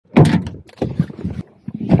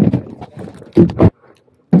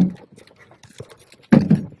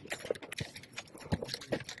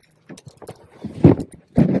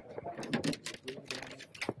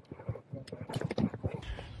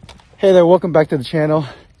Hey there, welcome back to the channel.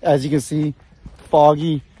 As you can see,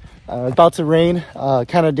 foggy, about to rain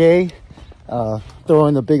kind of day.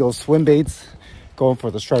 Throwing the big old swim baits, going for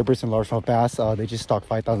the stripers and largemouth bass. They just stocked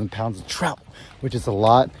 5,000 pounds of trout, which is a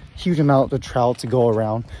lot, huge amount of trout to go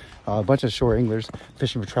around. A bunch of shore anglers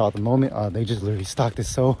fishing for trout at the moment. They just literally stocked this,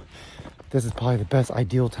 so this is probably the best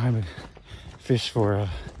ideal time to fish for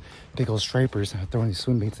big old stripers. Throwing these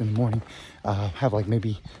swim baits in the morning. Have like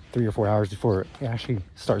maybe 3 or 4 hours before it actually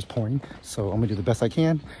starts pouring, so I'm gonna do the best I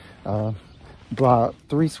can. Brought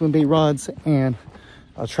 3 swim bait rods and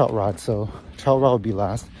a trout rod, so trout rod would be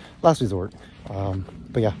last resort.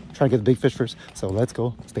 But yeah, try to get the big fish first, so let's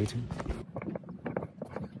go. Stay tuned.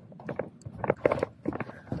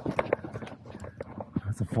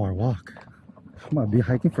 That's a far walk. I might be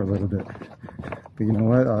hiking for a little bit, but you know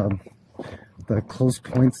what, the close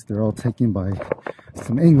points, they're all taken by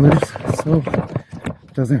some anglers, so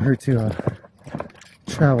it doesn't hurt to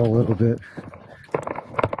travel a little bit.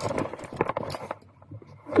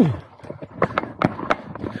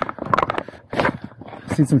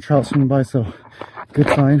 Seen some trout swimming by, so good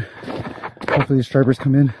sign. Hopefully the stripers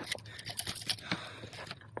come in.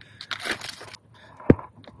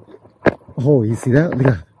 Oh, you see that? Look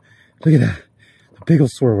at that. A big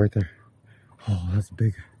old sword right there. Oh, that's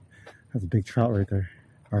big. That's a big trout right there.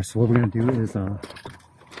 All right, so what we're gonna do is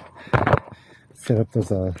set up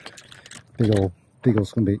those big old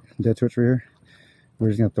swim bait dead twitch right here. We're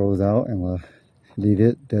just gonna throw those out and leave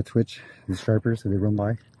it dead twitch these stripers so they run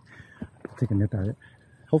by. Take a nip at it.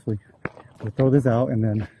 Hopefully, we'll throw this out and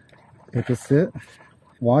then let this sit,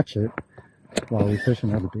 watch it while we fish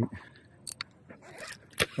another bait.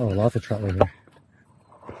 Oh, lots of trout right here.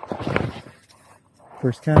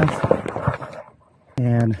 First cast,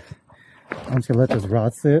 and I'm just gonna let this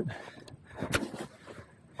rod sit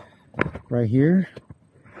right here.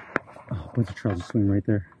 Oh, a bunch of trout just swimming right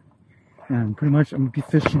there. And pretty much I'm gonna be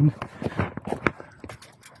fishing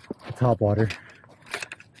the top water.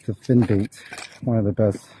 It's a fin bait, one of the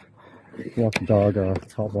best walk the dog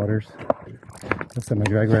top waters. I'll set my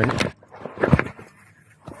drag right.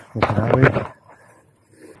 Open that way.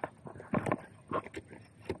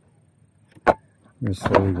 I'm gonna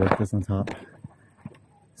slowly work this on top.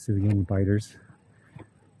 See if we get any biters.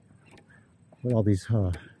 With all these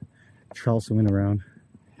trout swimming around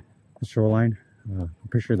the shoreline, I'm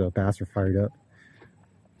pretty sure the bass are fired up.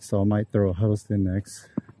 So I might throw a host in next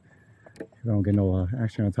if I don't get no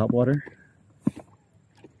action on top water.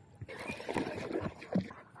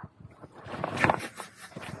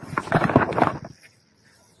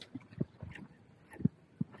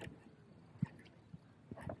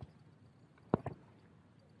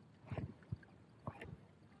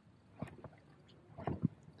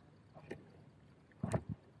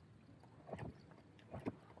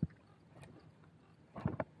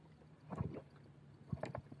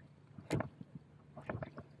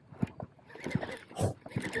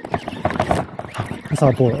 I saw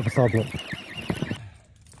a bullet.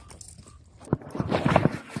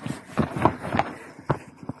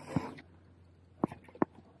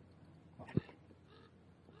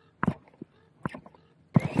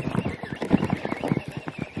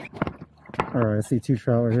 Alright, I see 2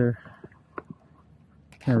 trout right here.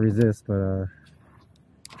 Can't resist, but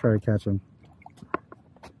try to catch them.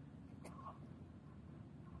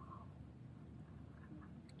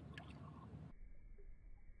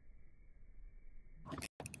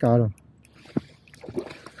 Got him.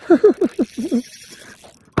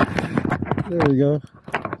 There we go.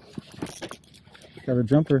 Got a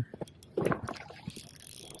jumper.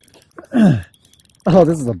 Oh,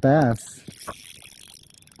 this is a bass.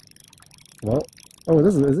 Well, oh,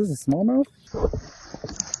 is this a smallmouth?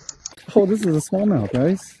 Oh, this is a smallmouth,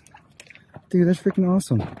 guys. Dude, that's freaking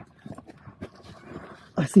awesome.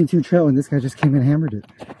 I seen 2 trout and this guy just came and hammered it.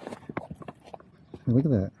 Look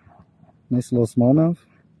at that. Nice little smallmouth.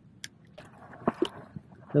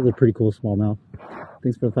 That's a pretty cool smallmouth.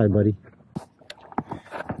 Thanks for the fight, buddy.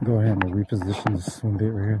 Go ahead and reposition the swim bait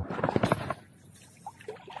right here.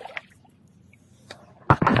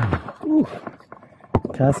 Ooh.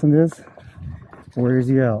 Casting this wears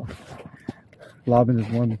you out. Lobbing this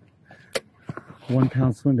one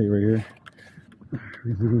pound swim bait right here.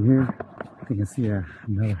 Reloading here. You can see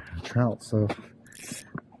another trout, so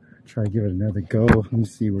try to give it another go. Let me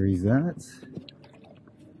see where he's at.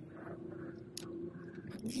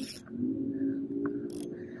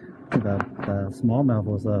 That smallmouth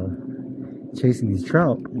was chasing these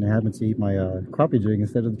trout, and it happened to eat my crappie jig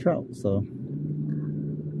instead of the trout, so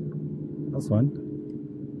that's fun.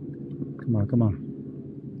 Come on.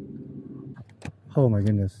 Oh my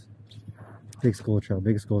goodness. Big school trout.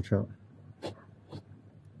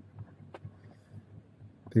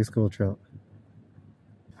 Big school trout.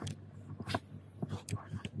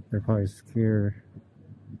 They're probably scared.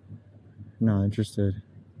 Not interested.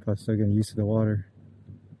 Probably still getting used to the water.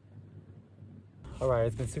 Alright,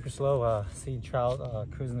 it's been super slow seeing trout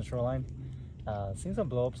cruising the shoreline. Seen some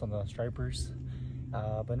blow-ups on the stripers,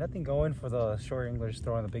 but nothing going for the short anglers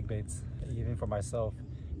throwing the big baits, even for myself.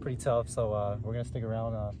 Pretty tough, so we're gonna stick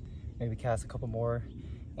around, maybe cast a couple more,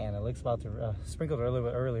 and the lake's about to sprinkle a little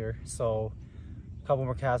bit earlier, so a couple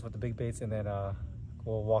more casts with the big baits, and then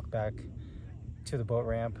we'll walk back to the boat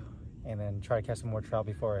ramp and then try to catch some more trout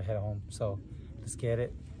before I head home. So let's get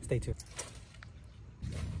it. Stay tuned.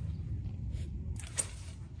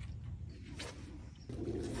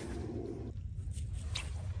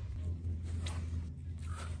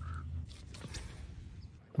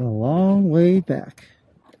 A long way back.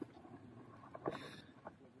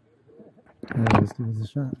 Let's give this a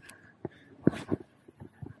shot.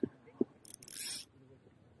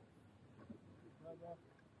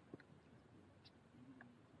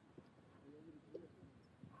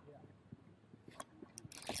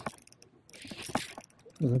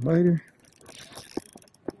 There's a biter.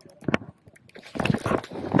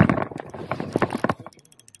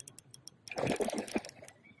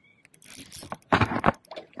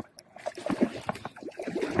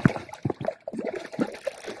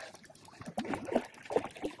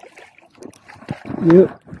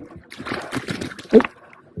 Yep. Oh,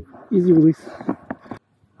 easy release.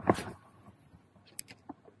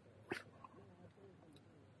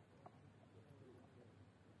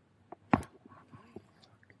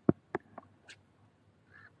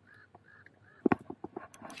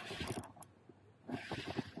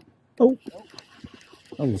 Oh,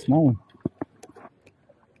 that was a small one.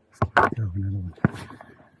 Let's go, another one.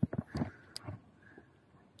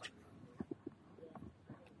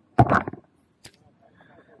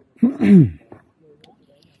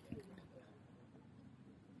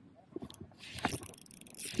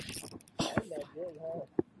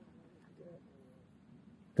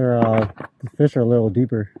 The fish are a little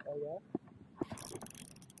deeper.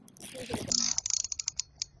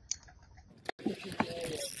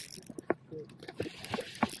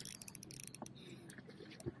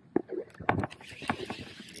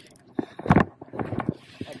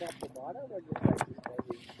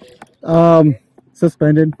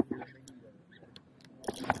 Suspended.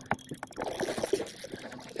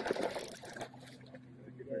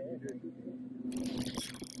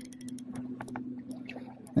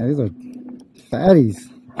 Yeah, these are fatties.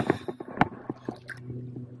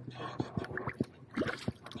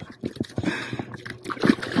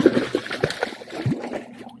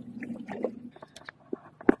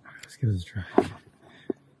 Let's give this a try.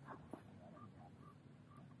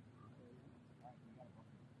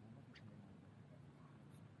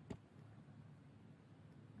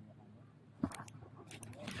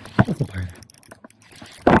 That's a bite.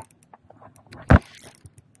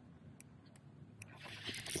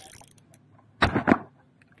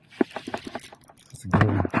 That's a good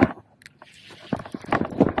one.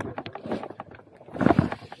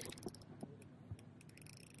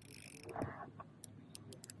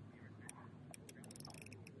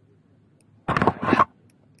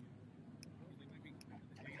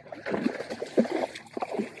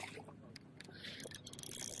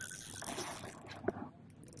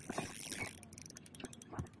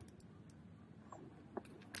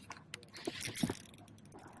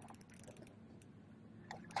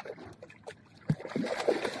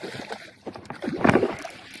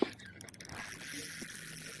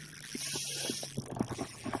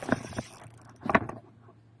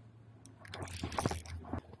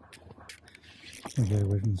 I'll get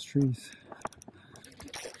away from these trees.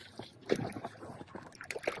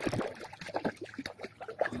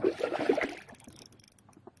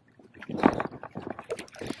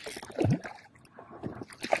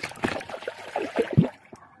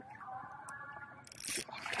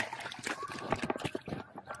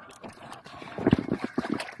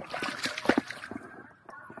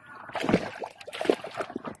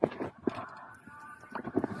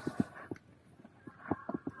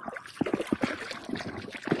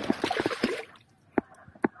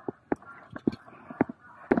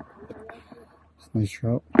 Nice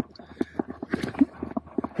trout.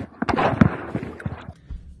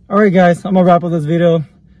 Alright guys, I'm gonna wrap up this video.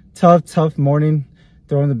 Tough morning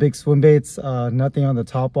throwing the big swim baits. Nothing on the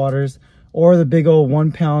top waters or the big old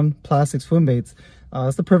 1 pound plastic swim baits.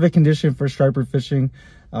 It's the perfect condition for striper fishing,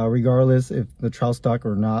 regardless if the trout stock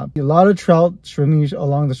or not. A lot of trout swimming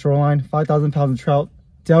along the shoreline. 5,000 pounds of trout.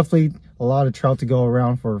 Definitely a lot of trout to go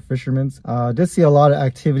around for fishermen. Did see a lot of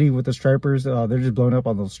activity with the stripers. They're just blowing up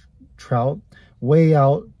on those trout way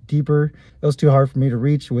out deeper. It was too hard for me to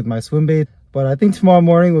reach with my swim bait. But I think tomorrow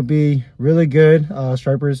morning would be really good.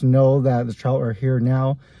 Stripers know that the trout are here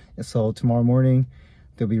now. And so tomorrow morning,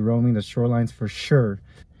 they'll be roaming the shorelines for sure.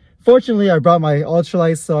 Fortunately, I brought my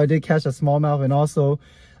ultralights, so I did catch a smallmouth and also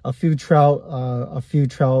a few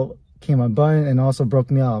trout. Came undone and also broke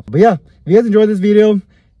me off. But yeah, if you guys enjoyed this video,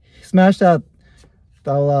 smash that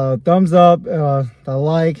thumbs up, that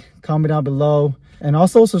like, comment down below, and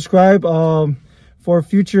also subscribe for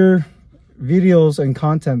future videos and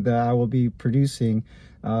content that I will be producing.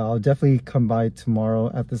 I'll definitely come by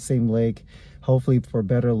tomorrow at the same lake, hopefully for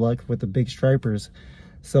better luck with the big stripers.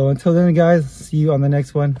 So until then, guys, see you on the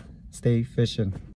next one. Stay fishing.